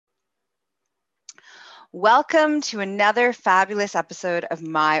Welcome to another fabulous episode of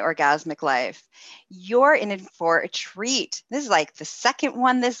My Orgasmic Life. You're in for a treat. This is like the second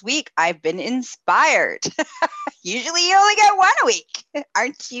one this week. I've been inspired. Usually you only get one a week.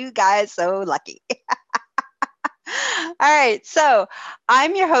 Aren't you guys so lucky? All right, so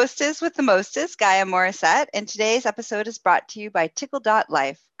I'm your hostess with the mostest, Gaia Morissette, and today's episode is brought to you by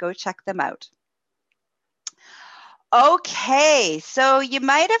Tickle.life. Go check them out. Okay, so you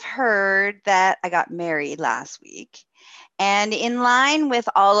might have heard that I got married last week. And in line with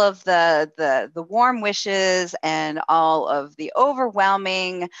all of the warm wishes and all of the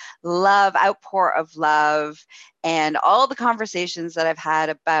overwhelming love, outpour of love, and all the conversations that I've had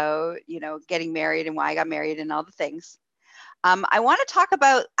about, getting married and why I got married and all the things. I want to talk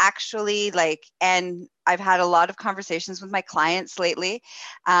about actually and I've had a lot of conversations with my clients lately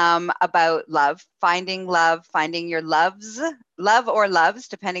about love, finding your love or loves,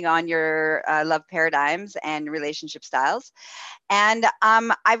 depending on your love paradigms and relationship styles. And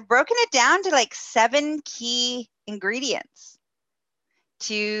I've broken it down to like 7 key ingredients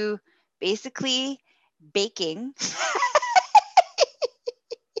to basically baking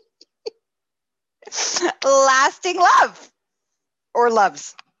lasting love or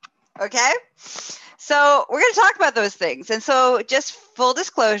loves. Okay. So we're going to talk about those things. And so just full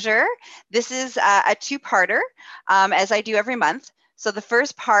disclosure, this is a two-parter, as I do every month. So the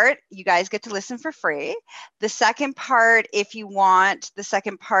first part, you guys get to listen for free. The second part, if you want the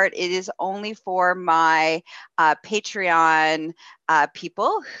second part, it is only for my Patreon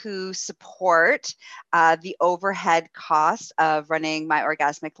people who support the overhead cost of running My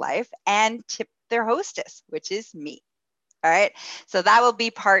Orgasmic Life and tip their hostess, which is me. All right. So that will be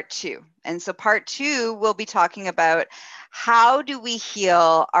part 2. And so part 2, we'll be talking about how do we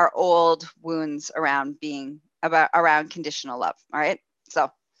heal our old wounds around conditional love. All right. So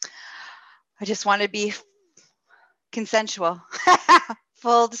I just want to be consensual.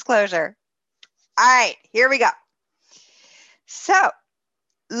 Full disclosure. All right, here we go. So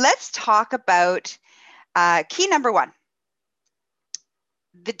let's talk about key number 1.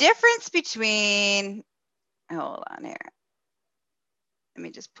 The difference between, hold on here. Let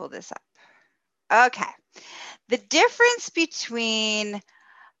me just pull this up. Okay. The difference between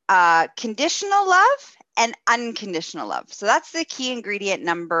conditional love and unconditional love. So that's the key ingredient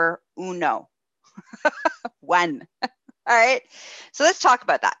number 1. 1. All right. So let's talk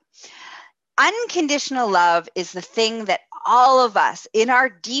about that. Unconditional love is the thing that all of us, in our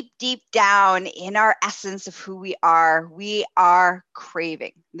deep, deep down, in our essence of who we are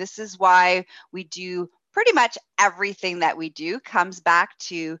craving. This is why we do pretty much everything that we do comes back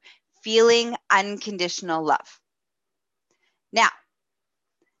to feeling unconditional love. Now,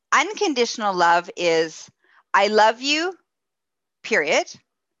 unconditional love is I love you, period.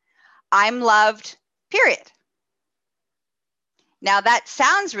 I'm loved, period. Now, that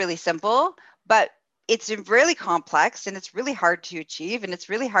sounds really simple, but it's really complex and it's really hard to achieve and it's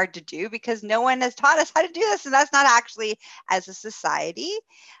really hard to do because no one has taught us how to do this. And that's not actually as a society.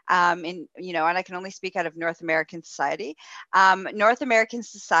 And I can only speak out of North American society. North American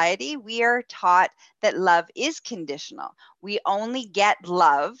society, we are taught that love is conditional. We only get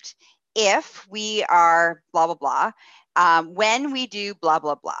loved if we are blah, blah, blah. When we do blah,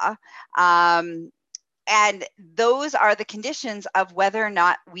 blah, blah. And those are the conditions of whether or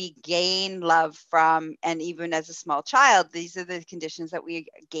not we gain love from, and even as a small child, these are the conditions that we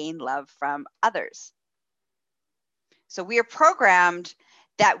gain love from others. So we are programmed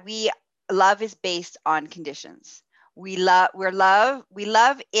that love is based on conditions. We love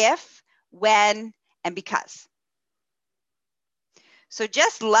if, when, and because. So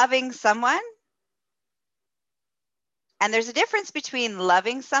just loving someone, and there's a difference between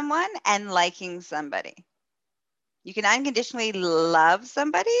loving someone and liking somebody. You can unconditionally love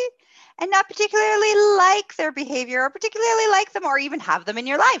somebody and not particularly like their behavior or particularly like them or even have them in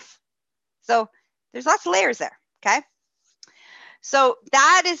your life. So there's lots of layers there, okay? So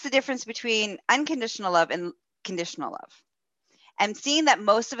that is the difference between unconditional love and conditional love. And seeing that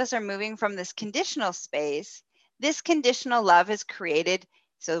most of us are moving from this conditional space, this conditional love is created,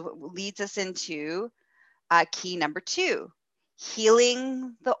 so it leads us into key number 2,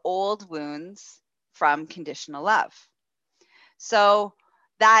 healing the old wounds from conditional love. So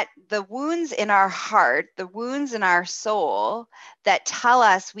that the wounds in our heart, the wounds in our soul that tell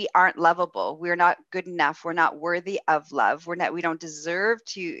us we aren't lovable, we're not good enough, we're not worthy of love, we don't deserve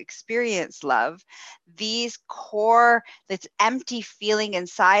to experience love, these core, this empty feeling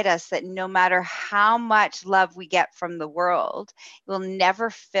inside us that no matter how much love we get from the world, will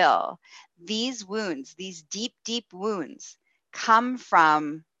never fill. These wounds, these deep, deep wounds come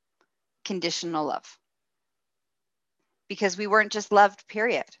from conditional love. because we weren't just loved,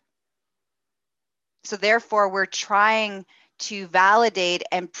 period. So therefore, we're trying to validate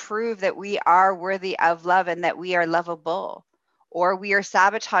and prove that we are worthy of love and that we are lovable, or we are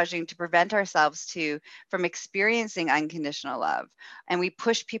sabotaging to prevent ourselves from experiencing unconditional love. And we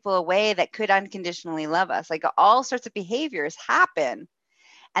push people away that could unconditionally love us. Like all sorts of behaviors happen.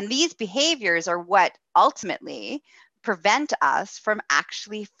 And these behaviors are what ultimately prevent us from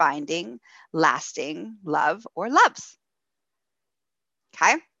actually finding lasting love or loves.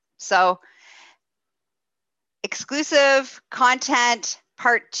 Okay? So exclusive content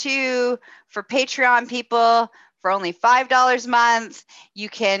part 2 for Patreon people for only $5 a month.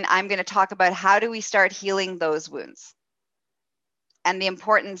 I'm going to talk about how do we start healing those wounds, and the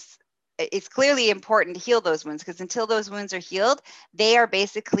importance. It's clearly important to heal those wounds, because until those wounds are healed, they are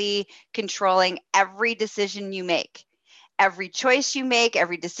basically controlling every decision you make, every choice you make,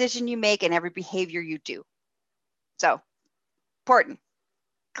 every decision you make, and every behavior you do. So important.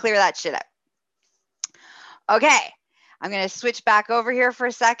 Clear that shit up. Okay. I'm going to switch back over here for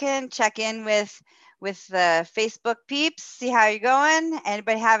a second, check in with the Facebook peeps, see how you're going.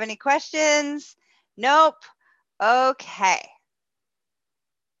 Anybody have any questions? Nope. Okay.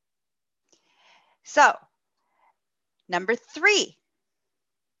 So, number 3,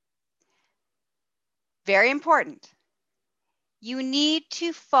 very important. You need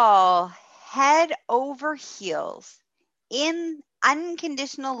to fall head over heels in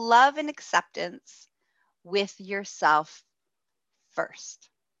unconditional love and acceptance with yourself first.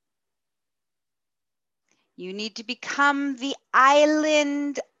 You need to become the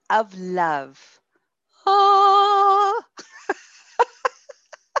island of love. Oh.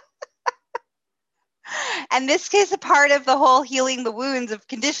 And this is a part of the whole healing the wounds of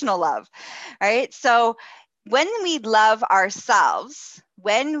conditional love, right? So when we love ourselves,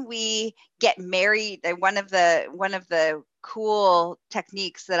 when we get married, one of the cool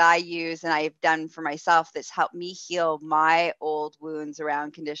techniques that I use and I've done for myself that's helped me heal my old wounds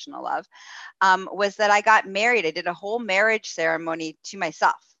around conditional love, was that I got married. I did a whole marriage ceremony to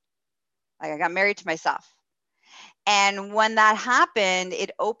myself. Like I got married to myself. And when that happened,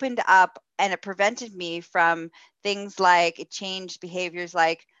 it opened up and it prevented me from things like, it changed behaviors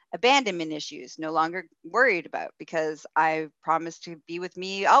like abandonment issues, no longer worried about, because I promised to be with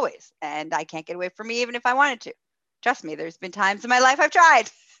me always, and I can't get away from me even if I wanted to. Trust me, there's been times in my life I've tried.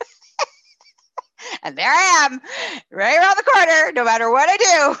 And there I am, right around the corner, no matter what I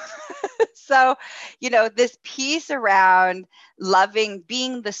do. So, this piece around loving,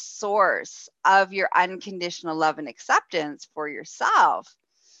 being the source of your unconditional love and acceptance for yourself,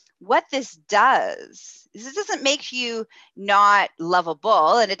 what this does is it doesn't make you not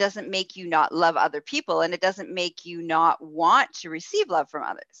lovable, and it doesn't make you not love other people, and it doesn't make you not want to receive love from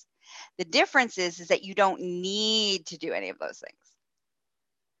others. The difference is that you don't need to do any of those things.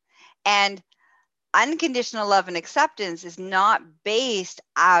 And unconditional love and acceptance is not based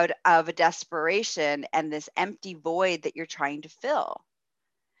out of a desperation and this empty void that you're trying to fill.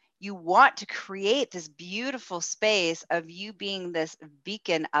 You want to create this beautiful space of you being this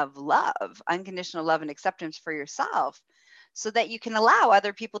beacon of love, unconditional love and acceptance for yourself, so that you can allow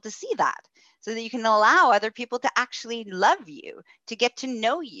other people to see that, so that you can allow other people to actually love you, to get to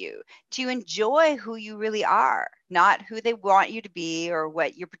know you, to enjoy who you really are, not who they want you to be or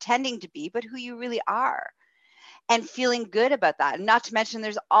what you're pretending to be, but who you really are. And feeling good about that. And not to mention,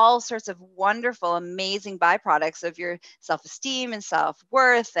 there's all sorts of wonderful, amazing byproducts of your self-esteem and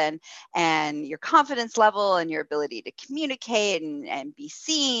self-worth and your confidence level and your ability to communicate and be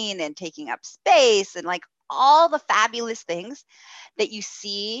seen and taking up space and like all the fabulous things that you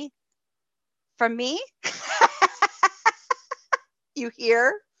see from me, you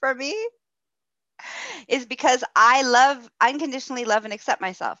hear from me, is because I unconditionally love and accept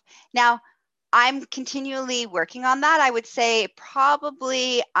myself. Now, I'm continually working on that. I would say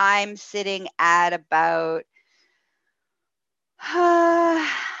probably I'm sitting at about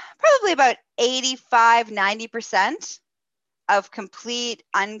probably about 85, 90% of complete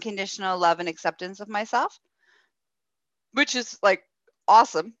unconditional love and acceptance of myself, which is like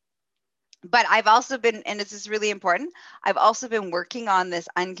awesome. But I've also been, and this is really important, I've also been working on this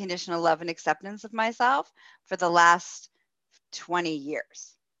unconditional love and acceptance of myself for the last 20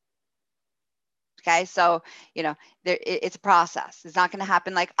 years. Okay, so, it's a process. It's not going to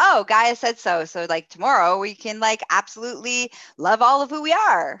happen like, oh, Gaia said so. So like tomorrow we can like absolutely love all of who we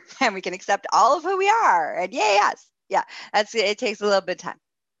are and we can accept all of who we are. And yes. Yeah, it takes a little bit of time.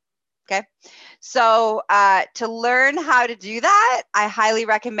 Okay, so to learn how to do that, I highly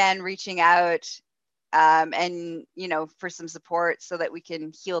recommend reaching out and, you know, for some support so that we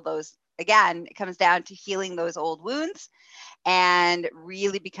can heal those. Again, it comes down to healing those old wounds and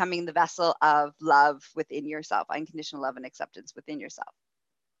really becoming the vessel of love within yourself, unconditional love and acceptance within yourself.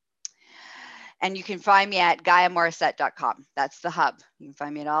 And you can find me at GaiaMorissette.com. That's the hub. You can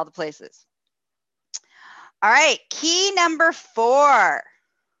find me at all the places. All right, key number 4. All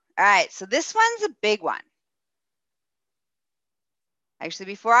right, so this one's a big one. Actually,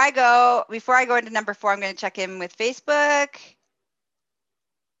 before I go into number 4, I'm going to check in with Facebook.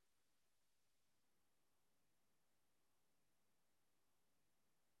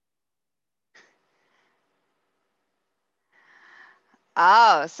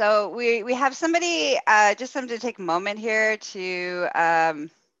 Oh, so we have somebody, just something to take a moment here to, I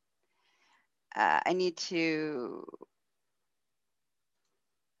need to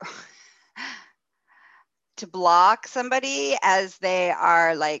to block somebody as they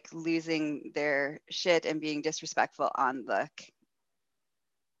are like losing their shit and being disrespectful on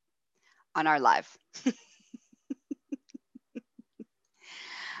our live.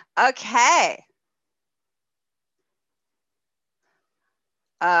 Okay.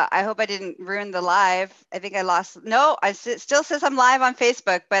 I hope I didn't ruin the live. I think I lost. No, it still says I'm live on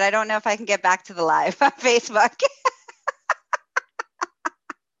Facebook, but I don't know if I can get back to the live on Facebook.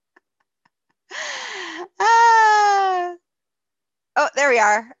 Oh, there we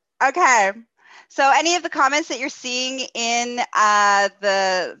are. Okay. So any of the comments that you're seeing in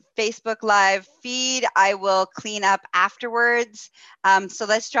the Facebook Live feed, I will clean up afterwards. So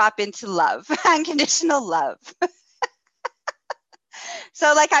let's drop into love, unconditional love.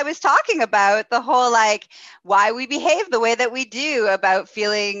 So like I was talking about the whole like why we behave the way that we do about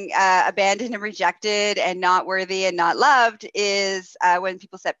feeling abandoned and rejected and not worthy and not loved is when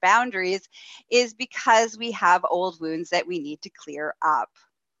people set boundaries is because we have old wounds that we need to clear up.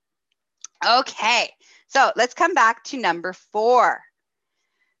 Okay, so let's come back to number 4.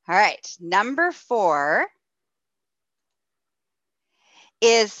 All right, number 4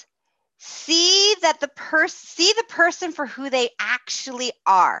 is see the person for who they actually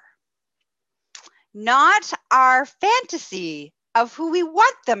are, not our fantasy of who we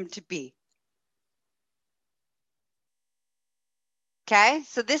want them to be. Okay,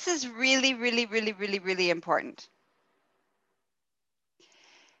 so this is really, really, really, really, really important.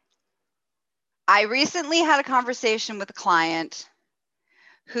 I recently had a conversation with a client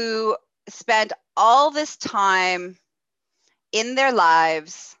who spent all this time in their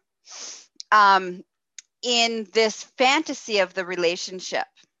lives in this fantasy of the relationship,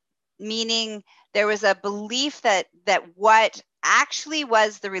 meaning there was a belief that what actually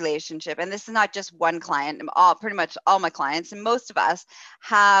was the relationship, and this is not just one client, pretty much all my clients and most of us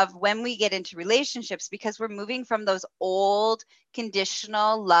have, when we get into relationships, because we're moving from those old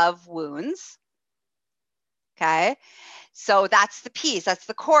conditional love wounds. Okay, so that's the piece, that's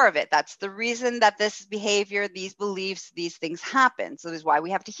the core of it, that's the reason that this behavior, these beliefs, these things happen. So this is why we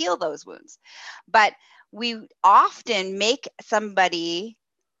have to heal those wounds. But we often make somebody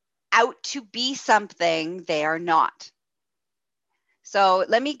out to be something they are not. So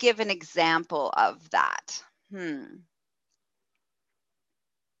let me give an example of that.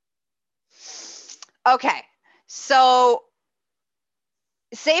 Okay, so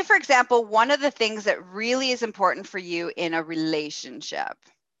say, for example, one of the things that really is important for you in a relationship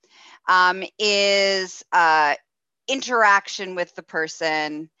is interaction with the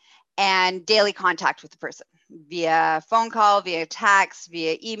person and daily contact with the person via phone call, via text,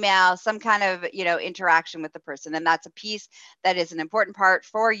 via email, some kind of, you know, interaction with the person. And that's a piece that is an important part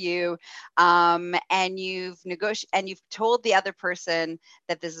for you. And you've negotiated and you've told the other person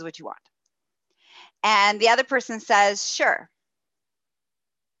that this is what you want. And the other person says, sure.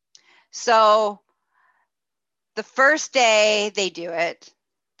 So the first day they do it,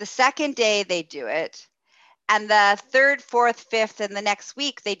 the second day they do it, and the third, fourth, fifth, and the next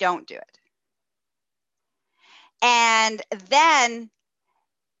week they don't do it. And then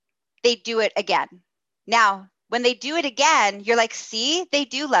they do it again. Now, when they do it again, you're like, see, they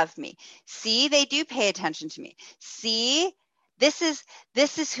do love me. See, they do pay attention to me. See, this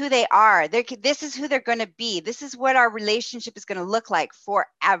is who they are. This is who they're going to be. This is what our relationship is going to look like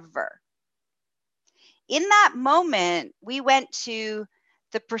forever. In that moment, we went to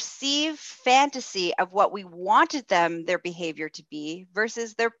the perceived fantasy of what we wanted their behavior to be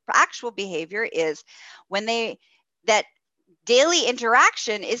versus their actual behavior is when that daily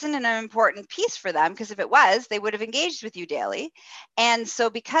interaction isn't an important piece for them, because if it was, they would have engaged with you daily. And so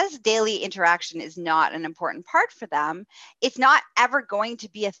because daily interaction is not an important part for them, it's not ever going to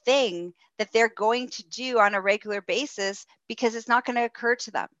be a thing that they're going to do on a regular basis because it's not going to occur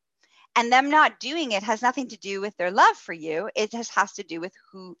to them. And them not doing it has nothing to do with their love for you. It just has to do with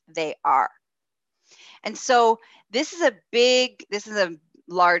who they are. And so this is a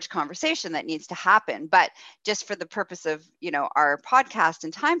large conversation that needs to happen. But just for the purpose of, our podcast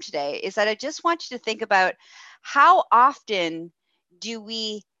and time today, is that I just want you to think about how often do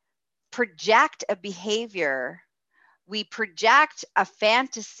we project a behavior, we project a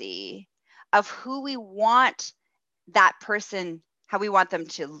fantasy of who we want that person, how we want them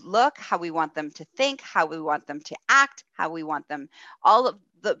to look, how we want them to think, how we want them to act, how we want them, all of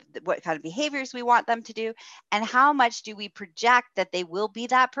what kind of behaviors we want them to do, and how much do we project that they will be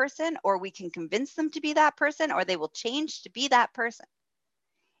that person, or we can convince them to be that person, or they will change to be that person.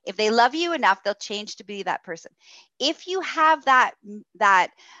 If they love you enough, they'll change to be that person. If you have that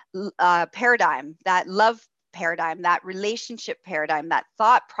paradigm, that love paradigm, that relationship paradigm, that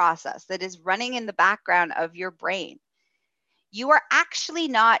thought process that is running in the background of your brain, you are actually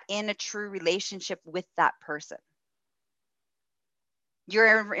not in a true relationship with that person.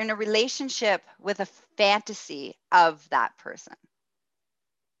 You're in a relationship with a fantasy of that person.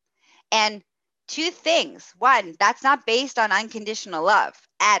 And two things. One, that's not based on unconditional love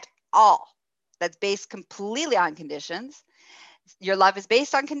at all. That's based completely on conditions. Your love is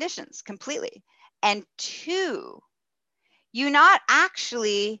based on conditions completely. And two, you're not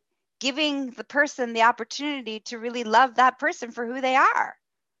actually giving the person the opportunity to really love that person for who they are.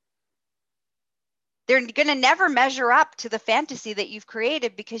 They're going to never measure up to the fantasy that you've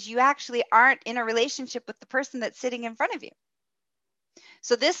created because you actually aren't in a relationship with the person that's sitting in front of you.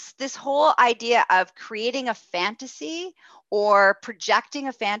 So this whole idea of creating a fantasy or projecting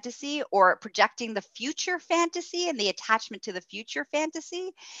a fantasy or projecting the future fantasy and the attachment to the future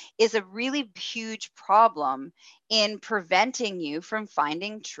fantasy is a really huge problem in preventing you from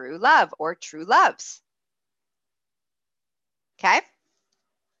finding true love or true loves. Okay?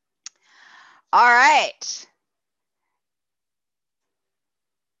 All right.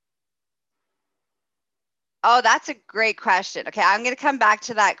 Oh, that's a great question. Okay, I'm going to come back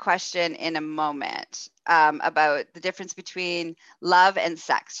to that question in a moment about the difference between love and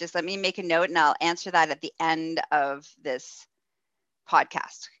sex. Just let me make a note and I'll answer that at the end of this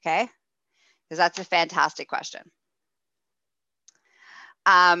podcast, okay? Because that's a fantastic question.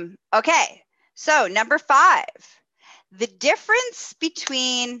 Okay, so number 5, the difference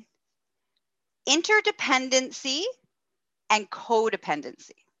between interdependency and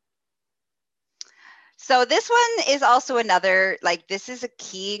codependency. So this one is also another, this is a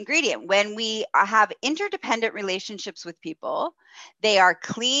key ingredient. When we have interdependent relationships with people, they are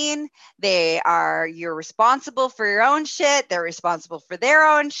clean, you're responsible for your own shit, they're responsible for their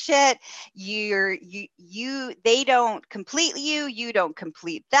own shit, they don't complete you, you don't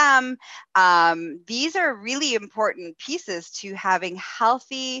complete them. These are really important pieces to having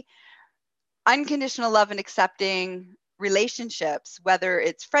healthy, unconditional love and accepting relationships, whether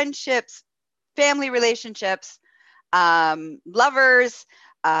it's friendships, family relationships, lovers,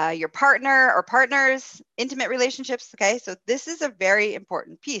 your partner or partners, intimate relationships. Okay, so this is a very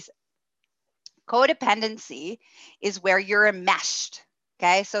important piece. Codependency is where you're enmeshed.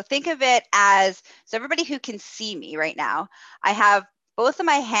 Okay, so think of it as, so everybody who can see me right now, I have both of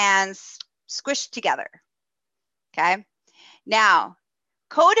my hands squished together. Okay, now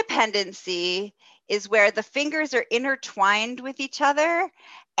codependency is where the fingers are intertwined with each other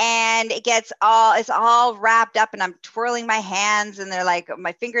and it's all wrapped up and I'm twirling my hands and they're like,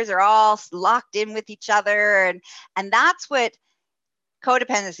 my fingers are all locked in with each other. And that's what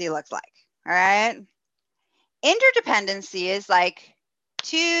codependency looks like. All right. Interdependency is like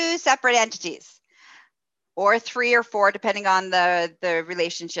 2 separate entities or 3 or 4, depending on the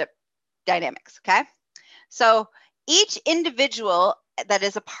relationship dynamics. Okay. So each individual that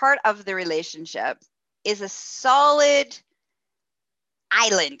is a part of the relationship is a solid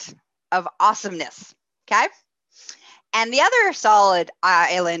island of awesomeness, okay? And the other solid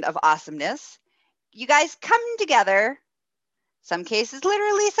island of awesomeness, you guys come together, some cases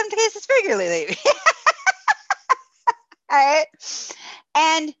literally, some cases figuratively, all right?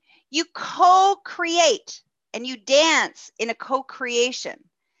 And you co-create and you dance in a co-creation.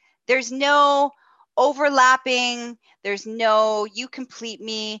 There's no overlapping, there's no you complete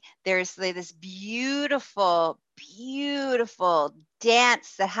me, there's this beautiful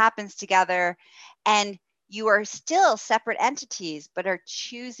dance that happens together, and you are still separate entities but are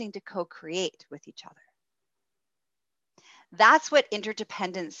choosing to co-create with each other. That's what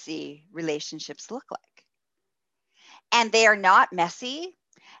interdependency relationships look like. And they are not messy,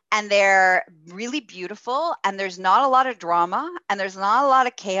 and they're really beautiful, and there's not a lot of drama, and there's not a lot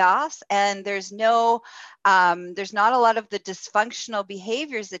of chaos, and there's not a lot of the dysfunctional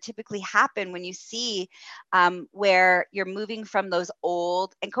behaviors that typically happen when you see where you're moving from those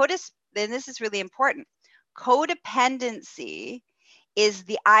old and and this is really important. Codependency is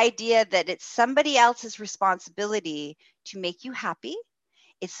the idea that it's somebody else's responsibility to make you happy.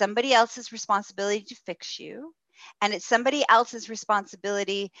 It's somebody else's responsibility to fix you. And it's somebody else's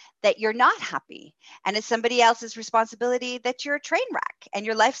responsibility that you're not happy. And it's somebody else's responsibility that you're a train wreck and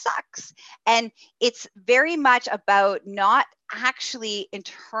your life sucks. And it's very much about not actually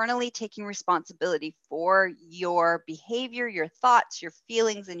internally taking responsibility for your behavior, your thoughts, your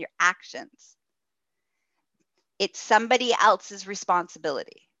feelings, and your actions. It's somebody else's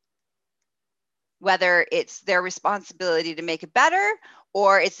responsibility, whether it's their responsibility to make it better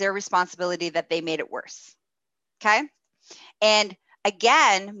or it's their responsibility that they made it worse. Okay. And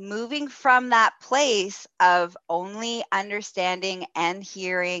again, moving from that place of only understanding and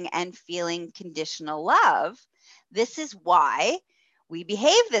hearing and feeling conditional love, this is why we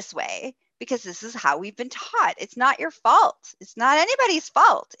behave this way, because this is how we've been taught. It's not your fault. It's not anybody's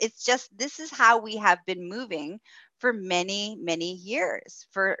fault. It's just this is how we have been moving for many, many years,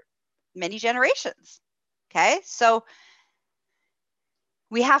 for many generations. Okay. So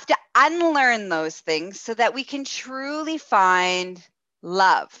we have to unlearn those things so that we can truly find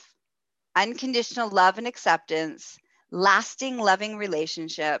love, unconditional love and acceptance, lasting loving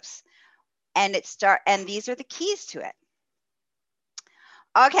relationships, and these are the keys to it.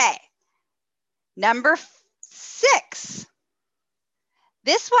 Okay. Number 6.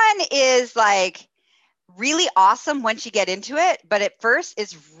 This one is like really awesome once you get into it, but at first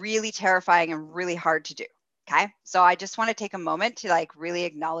it's really terrifying and really hard to do. Okay. So I just want to take a moment to like really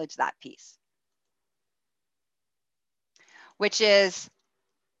acknowledge that piece, which is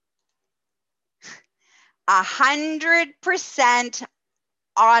 100%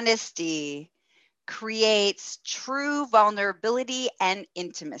 honesty creates true vulnerability and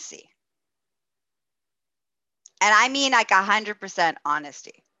intimacy. And I mean like 100%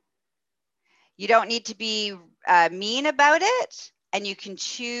 honesty. You don't need to be mean about it. And you can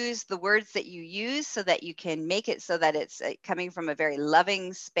choose the words that you use so that you can make it so that it's coming from a very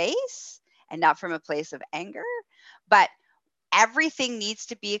loving space and not from a place of anger. But everything needs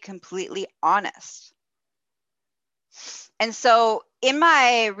to be completely honest. And so in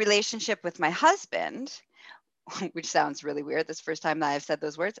my relationship with my husband, which sounds really weird, this first time that I've said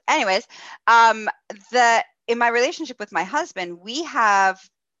those words. Anyways, in my relationship with my husband, we have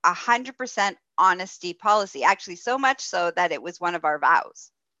 100% honesty policy, actually so much so that it was one of our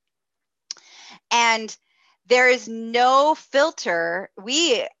vows. And there is no filter.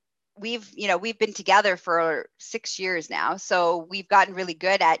 We've been together for 6 years now, so we've gotten really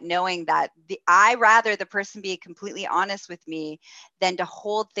good at knowing that I rather the person be completely honest with me than to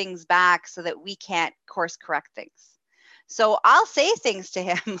hold things back so that we can't course correct things. So I'll say things to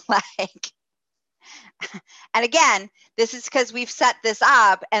him like, and again, this is because we've set this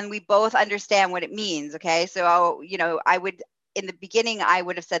up and we both understand what it means. Okay, so I would in the beginning I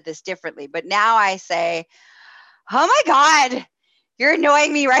would have said this differently, but now I say, "Oh my God, you're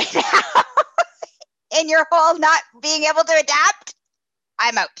annoying me right now." And your whole not being able to adapt,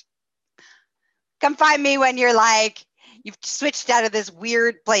 I'm out. Come find me when you're like, you've switched out of this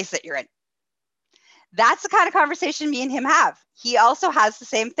weird place that you're in. That's the kind of conversation me and him have. He also has the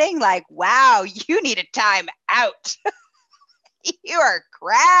same thing, like, wow, you need a time out. You are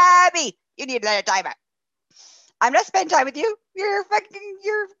crabby. You need a time out. I'm not spending time with you. You're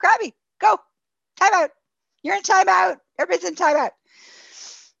crabby. Go. Time out. You're in time out. Everybody's in time out.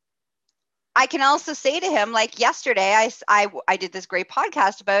 I can also say to him, like yesterday, I did this great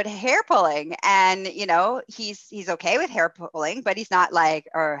podcast about hair pulling, and he's okay with hair pulling, but he's not like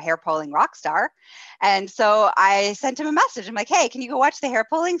a hair pulling rock star. And so I sent him a message. I'm like, hey, can you go watch the hair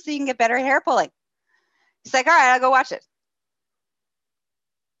pulling so you can get better at hair pulling? He's like, all right, I'll go watch it.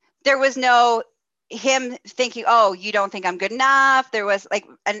 There was no him thinking, oh, you don't think I'm good enough. There was like,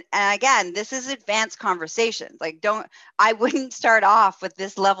 and again, this is advanced conversations. Like, I wouldn't start off with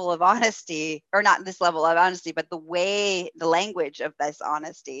this level of honesty, or not this level of honesty, but the language of this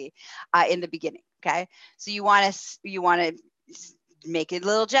honesty in the beginning. Okay. So you want to make it a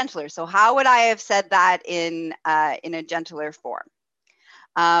little gentler. So how would I have said that in a gentler form?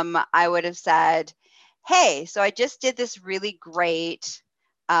 I would have said, hey, so I just did this really great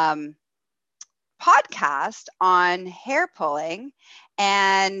podcast on hair pulling,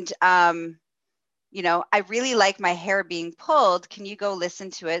 and I really like my hair being pulled. Can you go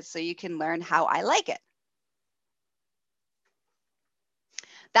listen to it so you can learn how I like it?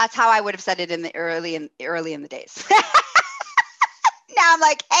 That's how I would have said it in the early in the days. Now I'm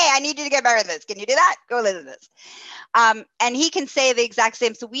like, hey, I need you to get better at this. Can you do that? Go listen to this. And he can say the exact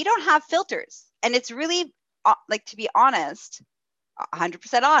same. So we don't have filters. And it's really like, to be honest,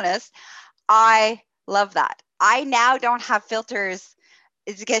 100% honest, I love that. I now don't have filters.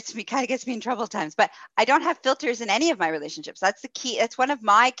 It kind of gets me in trouble at times, but I don't have filters in any of my relationships. That's the key. It's one of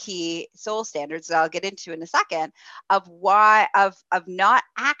my key soul standards that I'll get into in a second, of not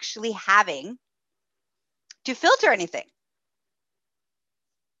actually having to filter anything.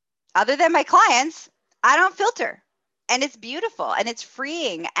 Other than my clients, I don't filter. And it's beautiful and it's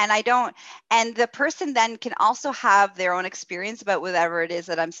freeing. And the person then can also have their own experience about whatever it is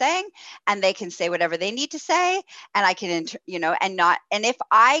that I'm saying, and they can say whatever they need to say. And I can, and if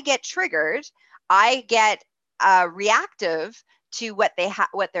I get triggered, I get reactive to what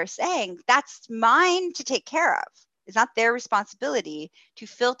they're saying. That's mine to take care of. It's not their responsibility to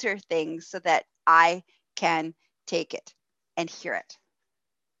filter things so that I can take it and hear it.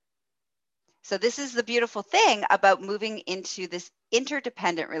 So this is the beautiful thing about moving into this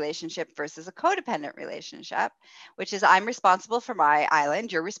interdependent relationship versus a codependent relationship, which is I'm responsible for my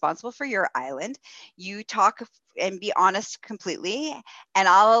island, you're responsible for your island. You talk and be honest completely, and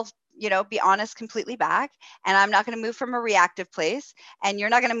I'll be honest completely back, and I'm not going to move from a reactive place, and you're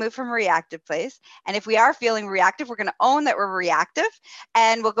not going to move from a reactive place. And if we are feeling reactive, we're going to own that we're reactive,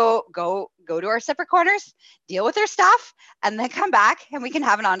 and we'll go to our separate corners, deal with our stuff, and then come back and we can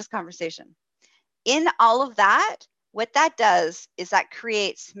have an honest conversation. In all of that, what that does is that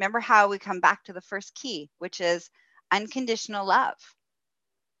creates, remember how we come back to the first key, which is unconditional love.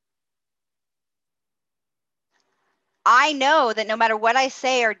 I know that no matter what I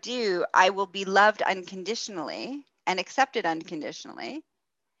say or do, I will be loved unconditionally and accepted unconditionally.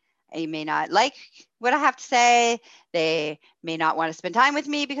 You may not like what I have to say. They may not want to spend time with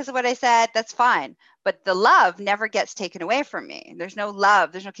me because of what I said. That's fine. But the love never gets taken away from me. There's no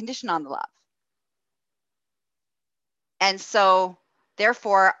love. There's no condition on the love. And so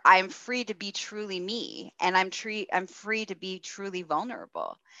therefore I'm free to be truly me, and I'm free to be truly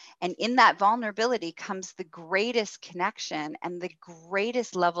vulnerable. And in that vulnerability comes the greatest connection and the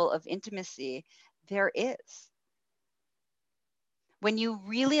greatest level of intimacy there is. When you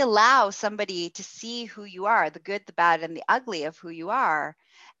really allow somebody to see who you are, the good, the bad, and the ugly of who you are,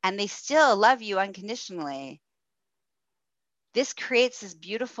 and they still love you unconditionally, this creates this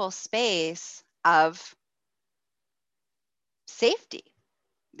beautiful space of safety,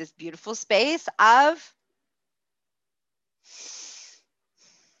 this beautiful space of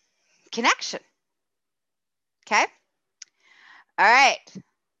connection. Okay. All right.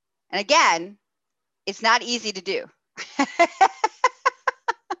 And again, it's not easy to do.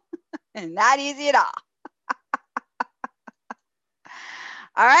 Not easy at all.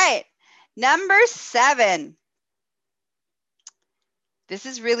 All right. Number 7. This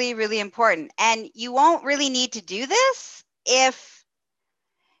is really, really important. And you won't really need to do this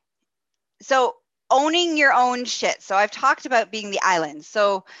so owning your own shit. So I've talked about being the island.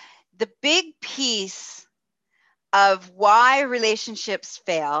 So the big piece of why relationships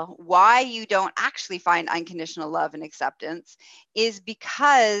fail, why you don't actually find unconditional love and acceptance, is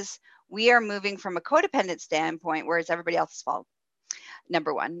because we are moving from a codependent standpoint where it's everybody else's fault.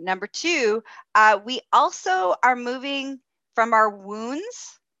 Number 1. Number 2, we also are moving from our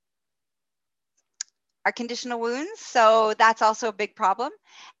wounds, our conditional wounds. So that's also a big problem.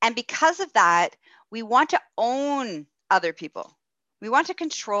 And because of that, we want to own other people. We want to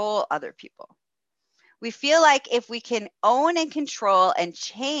control other people. We feel like if we can own and control and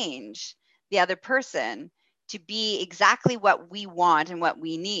change the other person to be exactly what we want and what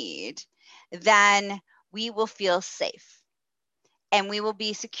we need, then we will feel safe and we will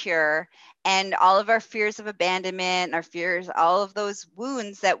be secure. And all of our fears of abandonment, our fears, all of those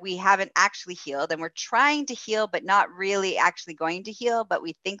wounds that we haven't actually healed and we're trying to heal, but not really actually going to heal, but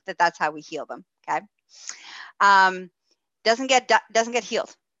we think that that's how we heal them. Okay. Doesn't get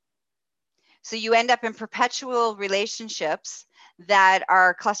healed. So you end up in perpetual relationships that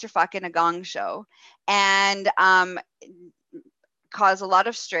are clusterfuck and a gong show, and cause a lot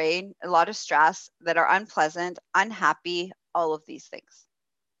of strain, a lot of stress, that are unpleasant, unhappy, all of these things.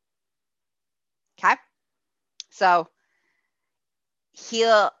 Okay? So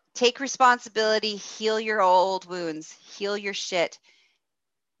take responsibility, heal your old wounds, heal your shit,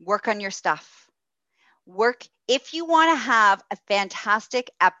 work on your stuff. If you want to have a fantastic,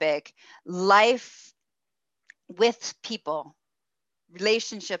 epic life with people,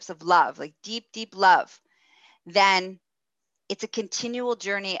 relationships of love, like deep, deep love, then it's a continual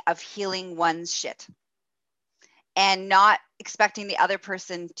journey of healing one's shit. and not expecting the other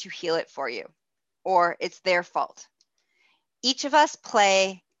person to heal it for you, or it's their fault. Each of us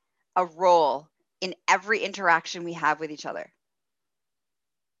play a role in every interaction we have with each other.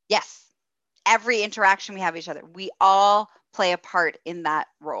 Yes, every interaction we have with each other. We all play a part in that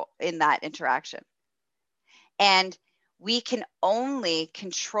role, in that interaction. And we can only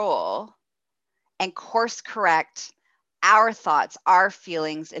control and course correct our thoughts, our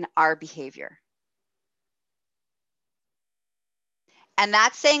feelings, and our behavior. And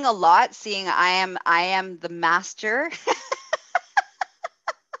that's saying a lot, seeing I am the master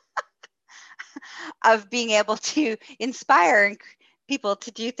of being able to inspire people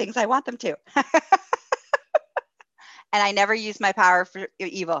to do things I want them to. And I never use my power for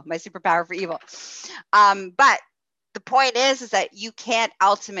evil, my superpower for evil. But the point is that you can't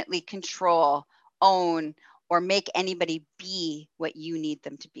ultimately control, own, or make anybody be what you need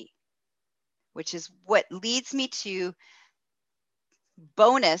them to be, which is what leads me to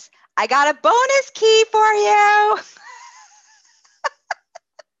bonus. I got a bonus key for you.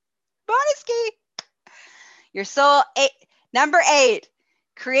 Bonus key. Your soul, number 8,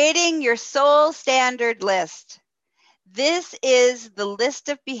 creating your soul standard list. This is the list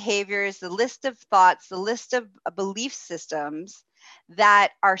of behaviors, the list of thoughts, the list of belief systems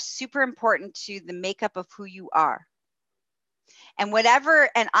that are super important to the makeup of who you are. And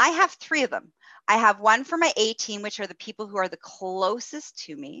I have 3 of them. I have one for my A team, which are the people who are the closest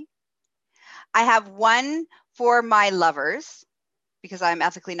to me. I have one for my lovers, because I'm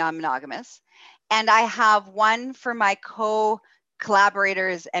ethically non-monogamous. And I have one for my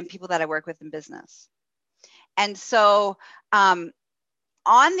collaborators and people that I work with in business. And so on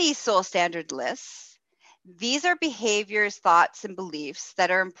these soul standard lists, these are behaviors, thoughts, and beliefs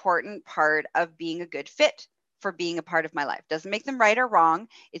that are an important part of being a good fit for being a part of my life. Doesn't make them right or wrong.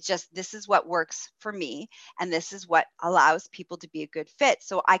 It's just, this is what works for me. And this is what allows people to be a good fit.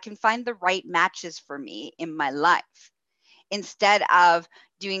 So I can find the right matches for me in my life, instead of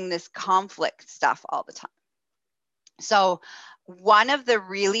doing this conflict stuff all the time. So one of the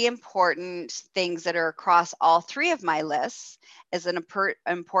really important things that are across all 3 of my lists as an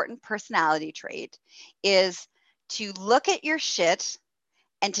important personality trait is to look at your shit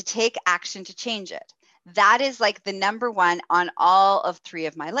and to take action to change it. That is like the number 1 on all of 3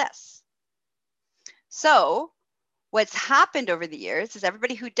 of my lists. So what's happened over the years is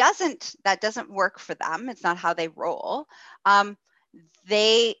everybody who that doesn't work for them, it's not how they roll. There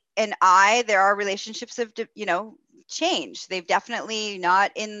are relationships have, changed. They've definitely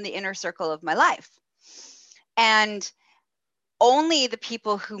not in the inner circle of my life. And only the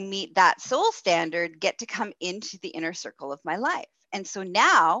people who meet that soul standard get to come into the inner circle of my life. And so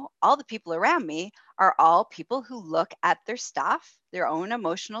now all the people around me are all people who look at their stuff, their own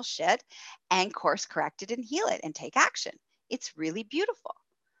emotional shit, and course correct it and heal it and take action. It's really beautiful.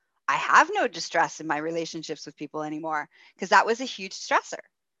 I have no distress in my relationships with people anymore, because that was a huge stressor.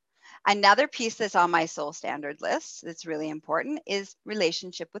 Another piece that's on my soul standard list that's really important is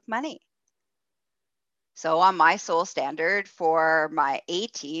relationship with money. So on my soul standard for my A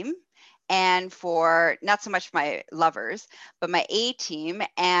team, and for not so much my lovers, but my A team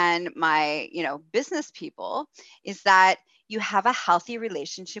and my, business people, is that you have a healthy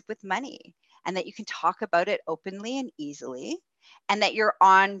relationship with money and that you can talk about it openly and easily, and that you're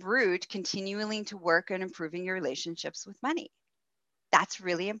en route continuing to work on improving your relationships with money. That's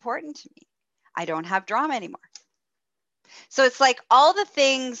really important to me. I don't have drama anymore. So it's like all the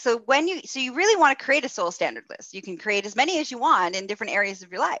things. So you really want to create a soul standard list. You can create as many as you want in different areas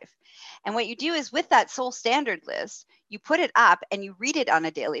of your life. And what you do is, with that soul standard list, you put it up and you read it on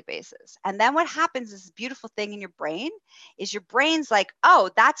a daily basis. And then what happens is, this beautiful thing in your brain is, your brain's like, oh,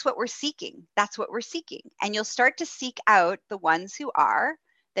 that's what we're seeking. That's what we're seeking. And you'll start to seek out the ones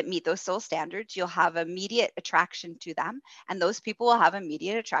that meet those soul standards. You'll have immediate attraction to them, and those people will have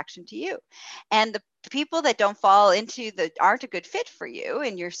immediate attraction to you. And the people that don't fall into aren't a good fit for you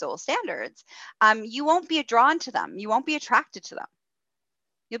in your soul standards, you won't be drawn to them. You won't be attracted to them.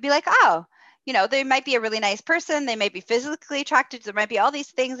 You'll be like, oh, they might be a really nice person. They might be physically attracted. There might be all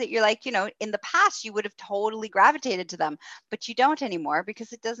these things that you're like, in the past you would have totally gravitated to them, but you don't anymore,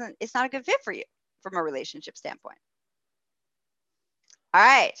 because it's not a good fit for you from a relationship standpoint. All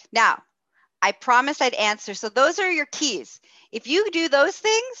right. Now, I promised I'd answer. So those are your keys. If you do those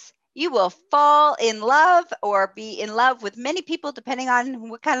things, you will fall in love or be in love with many people, depending on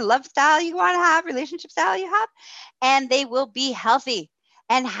what kind of love style you want to have, relationship style you have, and they will be healthy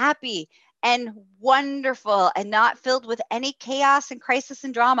and happy and wonderful and not filled with any chaos and crisis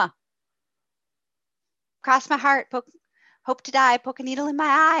and drama. Cross my heart, hope to die, poke a needle in my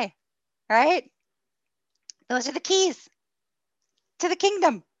eye, right? Those are the keys to the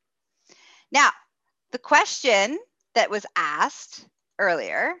kingdom. Now, the question that was asked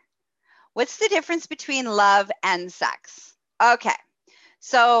earlier, what's the difference between love and sex? Okay,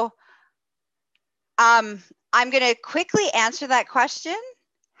 so I'm going to quickly answer that question.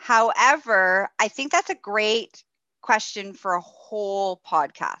 However, I think that's a great question for a whole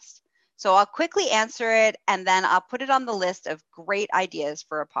podcast. So I'll quickly answer it and then I'll put it on the list of great ideas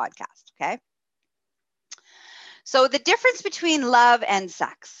for a podcast. Okay. So the difference between love and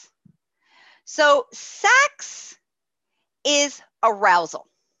sex. So sex is arousal.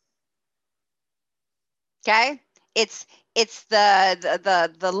 Okay. It's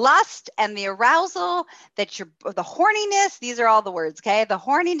the lust and the arousal that you're the horniness. These are all the words. Okay. The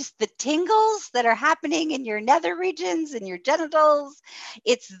horniness, the tingles that are happening in your nether regions and your genitals.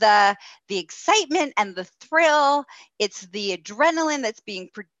 It's the excitement and the thrill. It's the adrenaline that's being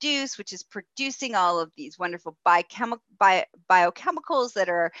produced, which is producing all of these wonderful biochemicals that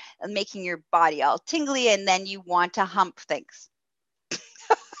are making your body all tingly. And then you want to hump things.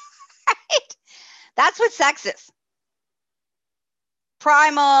 Right? That's what sex is.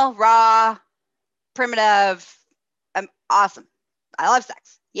 Primal, raw, primitive, awesome. I love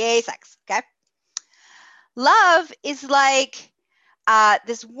sex. Yay, sex. Okay. Love is like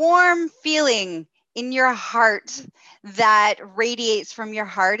this warm feeling in your heart that radiates from your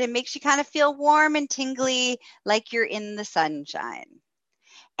heart and makes you kind of feel warm and tingly like you're in the sunshine.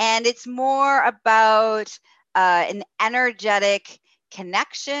 And it's more about an energetic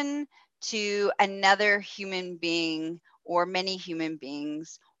connection to another human being or many human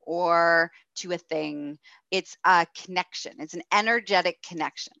beings or to a thing. It's a connection. It's an energetic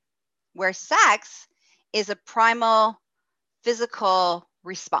connection, where sex is a primal physical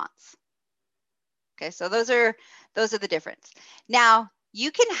response. Okay, so those are the difference. Now,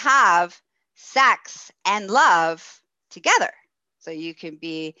 you can have sex and love together. So you can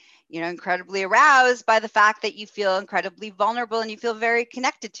be, incredibly aroused by the fact that you feel incredibly vulnerable and you feel very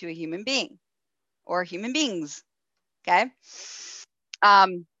connected to a human being or human beings. Okay.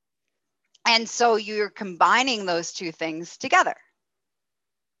 And so you're combining those two things together.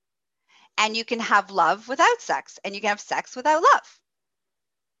 And you can have love without sex, and you can have sex without love.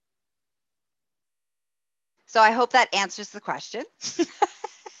 So I hope that answers the question.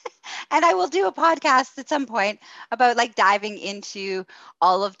 And I will do a podcast at some point about like diving into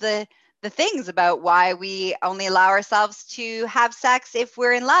all of the things about why we only allow ourselves to have sex if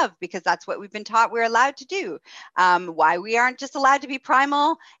we're in love, because that's what we've been taught we're allowed to do. Why we aren't just allowed to be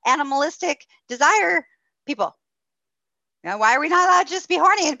primal, animalistic desire people. Why are we not allowed to just be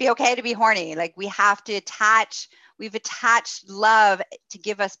horny and be okay to be horny? Like we've attached love to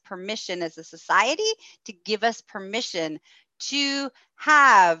give us permission as a society, to give us permission to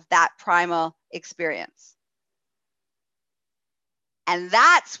have that primal experience. And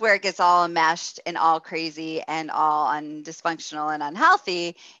that's where it gets all enmeshed and all crazy and all dysfunctional and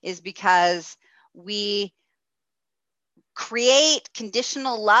unhealthy, is because we create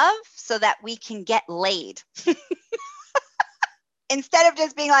conditional love so that we can get laid. Instead of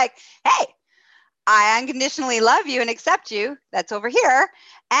just being like, hey, I unconditionally love you and accept you. That's over here.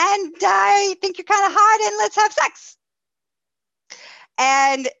 And I think you're kind of hot and let's have sex.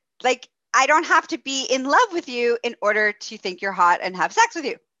 And like, I don't have to be in love with you in order to think you're hot and have sex with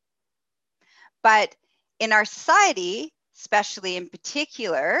you. But in our society, especially in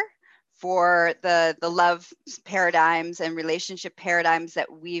particular for the love paradigms and relationship paradigms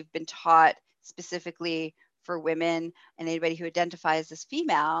that we've been taught specifically for women and anybody who identifies as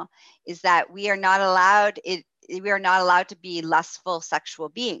female, is that we are not allowed to be lustful sexual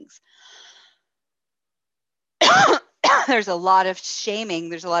beings. There's a lot of shaming.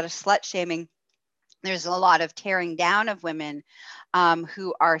 There's a lot of slut shaming. There's a lot of tearing down of women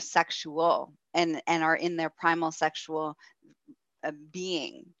who are sexual and are in their primal sexual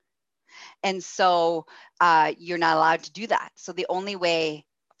being. And so you're not allowed to do that. So the only way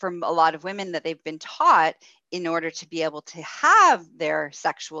from a lot of women that they've been taught in order to be able to have their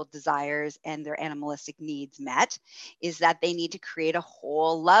sexual desires and their animalistic needs met is that they need to create a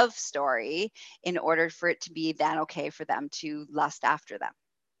whole love story in order for it to be then okay for them to lust after them.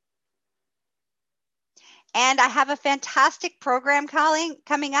 And I have a fantastic program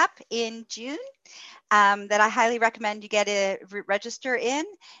coming up in June that I highly recommend you get a register in,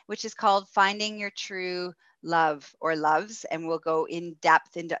 which is called Finding Your True Love or Loves. And we'll go in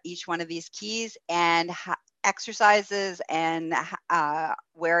depth into each one of these keys and exercises and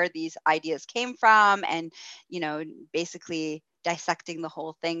where these ideas came from, and basically dissecting the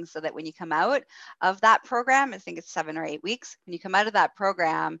whole thing so that when you come out of that program, I think it's 7 or 8 weeks, when you come out of that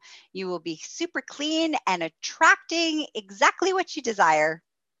program, you will be super clean and attracting exactly what you desire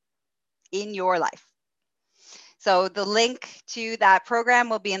in your life. So the link to that program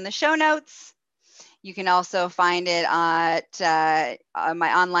will be in the show notes. You can also find it at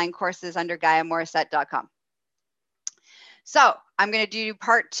my online courses under GaiaMorissette.com. So I'm going to do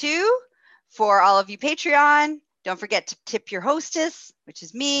part 2 for all of you Patreon. Don't forget to tip your hostess, which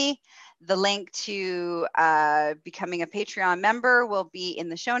is me. The link to becoming a Patreon member will be in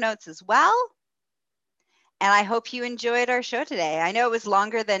the show notes as well. And I hope you enjoyed our show today. I know it was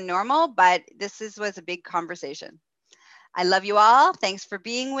longer than normal, but this was a big conversation. I love you all. Thanks for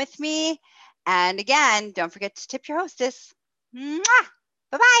being with me. And again, don't forget to tip your hostess. Mwah!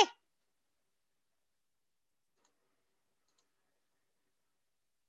 Bye-bye.